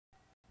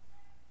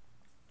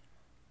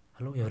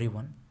Hello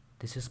everyone,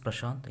 this is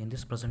Prashant. In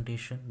this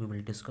presentation, we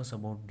will discuss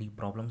about the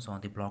problems on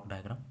the block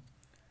diagram.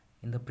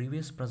 In the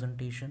previous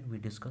presentation, we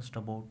discussed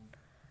about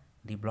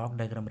the block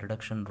diagram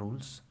reduction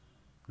rules,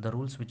 the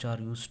rules which are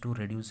used to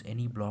reduce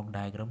any block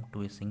diagram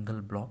to a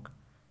single block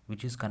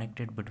which is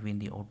connected between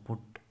the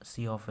output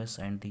C of S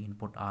and the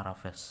input R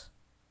of S.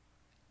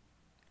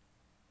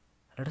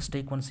 Let us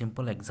take one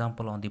simple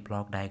example on the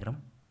block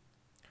diagram.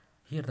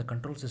 Here the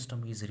control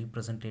system is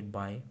represented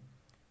by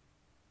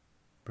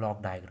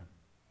block diagram.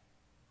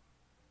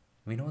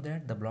 We know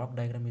that the block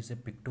diagram is a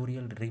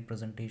pictorial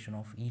representation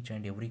of each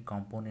and every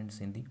components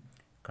in the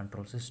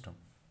control system.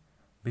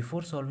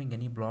 Before solving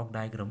any block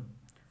diagram,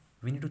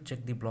 we need to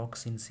check the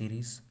blocks in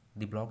series,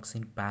 the blocks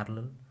in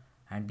parallel,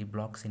 and the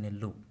blocks in a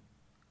loop.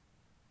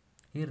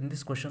 Here in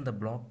this question, the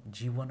block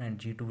G1 and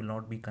G2 will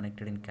not be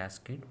connected in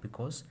cascade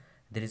because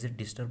there is a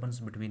disturbance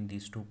between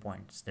these 2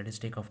 points, that is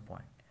takeoff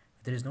point.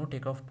 If there is no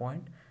takeoff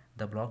point,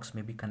 the blocks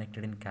may be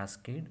connected in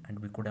cascade and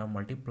we could have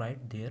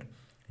multiplied their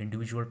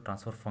individual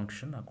transfer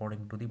function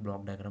according to the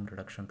block diagram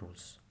reduction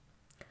rules.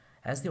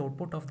 As the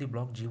output of the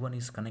block G1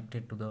 is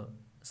connected to the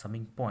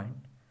summing point,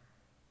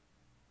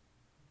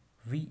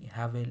 we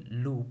have a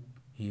loop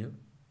here.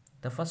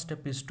 The first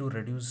step is to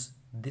reduce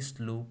this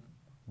loop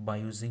by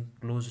using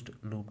closed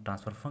loop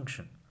transfer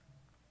function.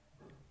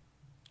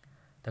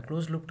 The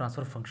closed loop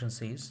transfer function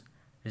says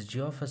is g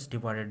of s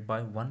divided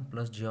by 1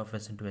 plus g of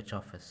s into h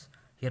of s.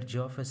 Here g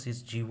of s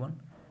is G1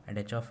 and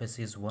h of s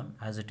is 1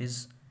 as it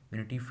is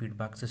unity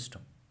feedback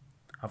system.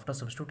 After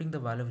substituting the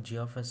value of g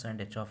of s and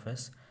h of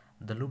s,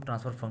 the loop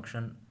transfer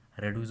function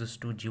reduces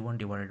to G1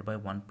 divided by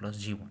 1 plus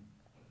G1.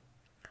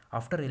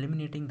 After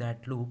eliminating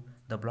that loop,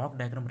 the block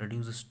diagram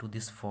reduces to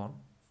this form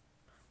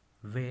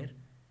where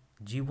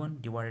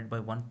G1 divided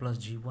by 1 plus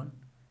G1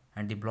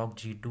 and the block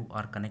G2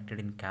 are connected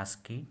in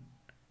cascade.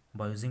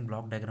 By using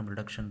block diagram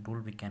reduction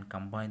rule, we can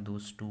combine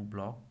those two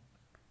blocks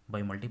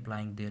by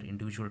multiplying their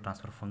individual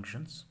transfer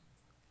functions.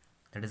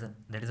 That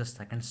is a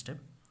second step.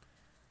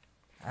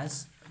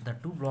 As the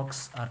two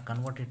blocks are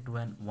converted to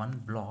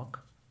one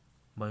block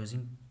by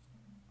using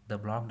the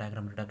block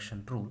diagram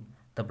reduction rule,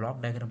 the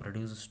block diagram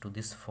reduces to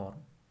this form.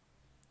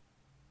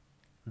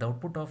 The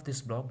output of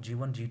this block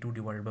G1 G2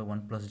 divided by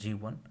 1 plus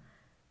G1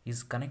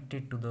 is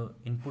connected to the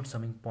input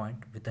summing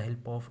point with the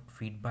help of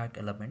feedback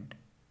element.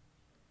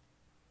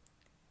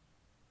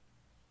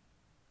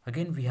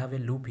 Again we have a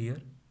loop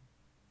here.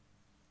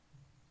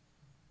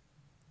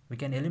 We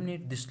can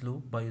eliminate this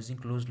loop by using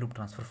closed loop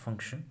transfer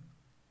function,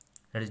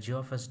 that is g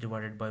of s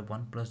divided by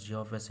 1 plus g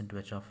of s into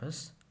h of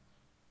s.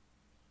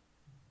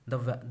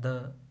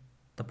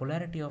 The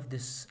polarity of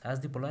this,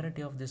 as the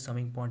polarity of this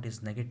summing point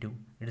is negative,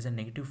 it is a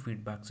negative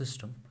feedback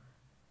system.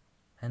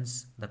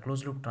 Hence the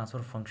closed loop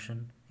transfer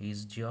function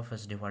is g of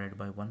s divided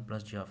by 1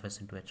 plus g of s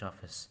into h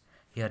of s.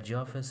 Here g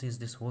of s is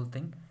this whole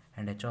thing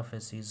and h of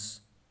s is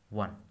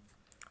 1.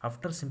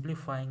 After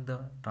simplifying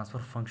the transfer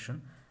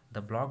function,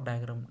 the block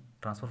diagram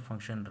transfer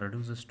function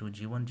reduces to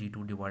G1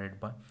 G2 divided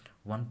by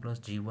 1 plus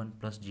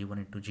G1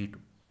 into G2.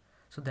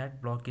 So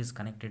that block is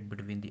connected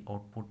between the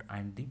output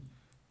and the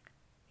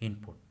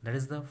input. That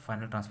is the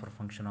final transfer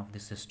function of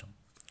this system.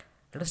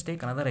 Let us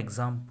take another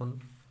example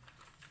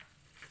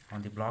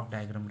on the block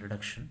diagram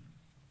reduction.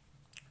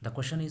 The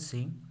question is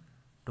saying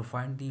to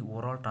find the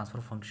overall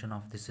transfer function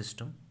of the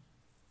system.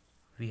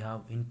 We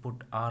have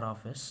input R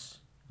of S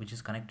which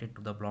is connected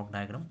to the block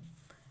diagram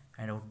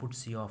and output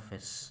C of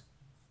S.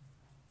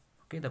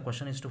 Okay, the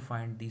question is to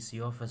find the C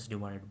of S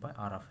divided by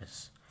R of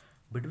S.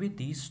 Between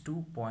these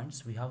 2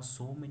 points we have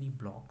so many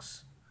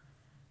blocks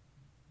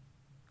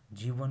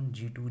G1,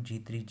 G2,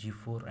 G3,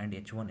 G4 and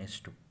H1,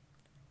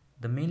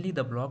 H2. Mainly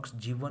the blocks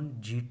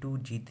G1,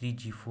 G2, G3,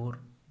 G4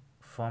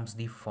 forms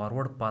the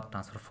forward path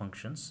transfer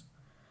functions,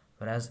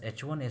 whereas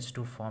H1,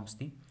 H2 forms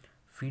the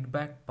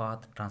feedback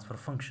path transfer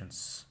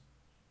functions.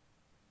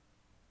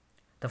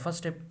 The first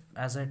step,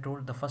 as I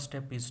told, the first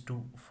step is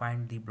to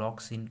find the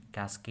blocks in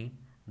cascade,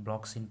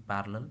 blocks in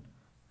parallel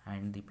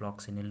and the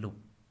blocks in a loop.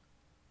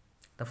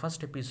 The first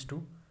step is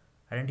to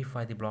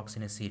identify the blocks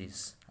in a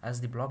series. As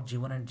the block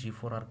G1 and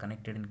G4 are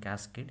connected in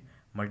cascade,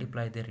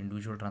 multiply their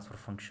individual transfer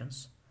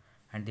functions,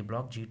 and the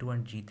block G2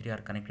 and G3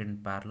 are connected in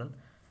parallel,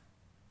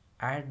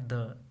 add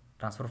the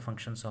transfer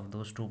functions of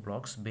those two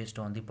blocks based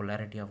on the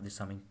polarity of the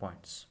summing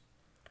points.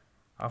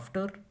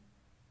 After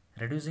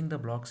reducing the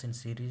blocks in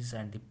series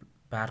and the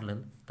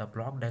parallel, the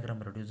block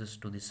diagram reduces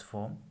to this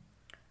form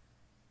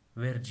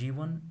where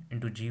G1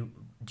 into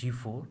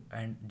G4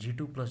 and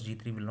G2 plus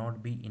G3 will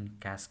not be in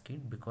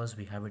cascade because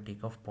we have a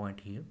takeoff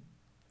point here.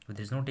 If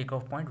there is no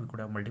takeoff point, we could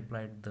have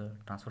multiplied the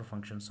transfer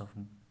functions of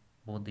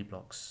both the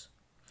blocks.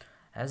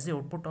 As the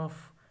output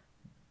of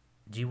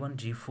G1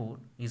 G4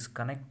 is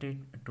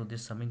connected to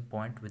this summing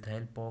point with the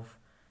help of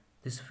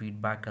this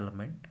feedback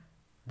element,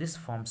 this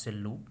forms a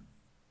loop.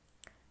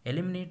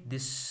 Eliminate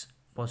this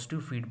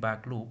positive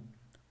feedback loop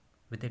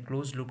with a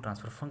closed loop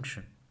transfer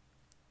function.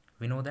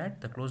 We know that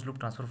the closed loop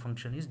transfer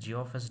function is g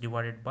of s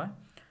divided by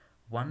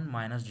 1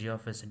 minus g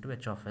of s into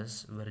h of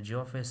s, where g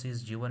of s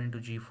is G1 into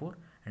G4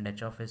 and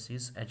h of s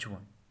is H1.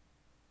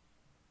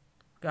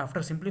 Okay,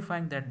 after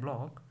simplifying that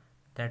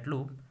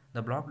loop,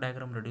 the block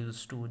diagram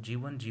reduces to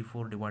G1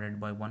 G4 divided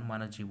by 1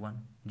 minus G1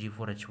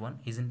 G4 H1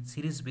 is in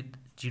series with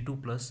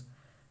G2 plus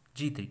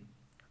G3.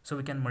 So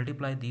we can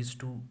multiply these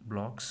two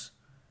blocks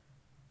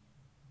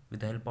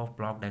with the help of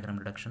block diagram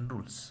reduction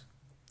rules.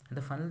 And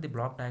then finally the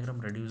block diagram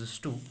reduces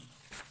to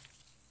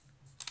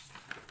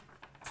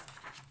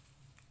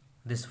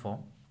this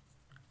form: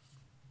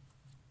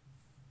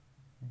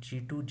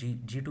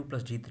 G2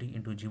 plus G3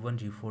 into G1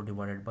 G4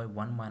 divided by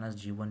 1 minus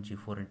G1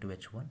 G4 into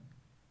H1.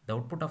 The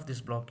output of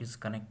this block is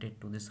connected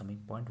to the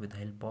summing point with the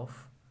help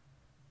of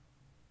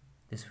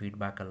this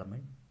feedback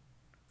element.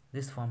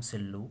 This forms a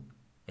loop.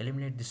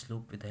 Eliminate this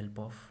loop with the help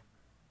of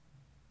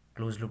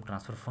closed loop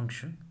transfer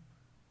function.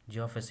 G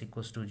of s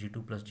equals to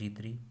G2 plus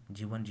G3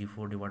 G1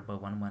 G4 divided by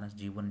 1 minus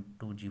G1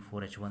 2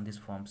 G4 H1. This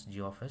forms G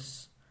of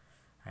s,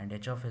 and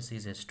H of s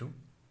is S2.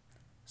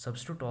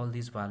 Substitute all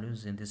these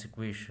values in this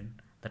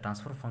equation. The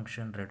transfer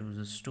function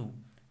reduces to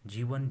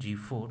G1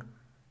 G4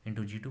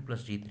 into G2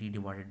 plus G3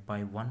 divided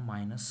by 1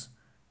 minus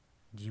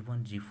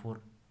G1 G4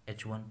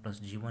 H1 plus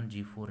G1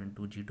 G4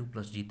 into G2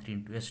 plus G3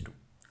 into S2.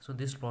 So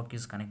this block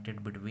is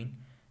connected between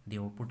the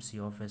output C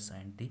of s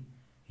and the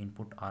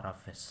input R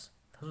of s.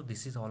 So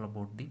this is all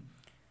about the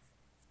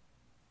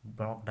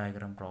block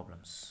diagram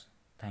problems.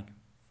 Thank you.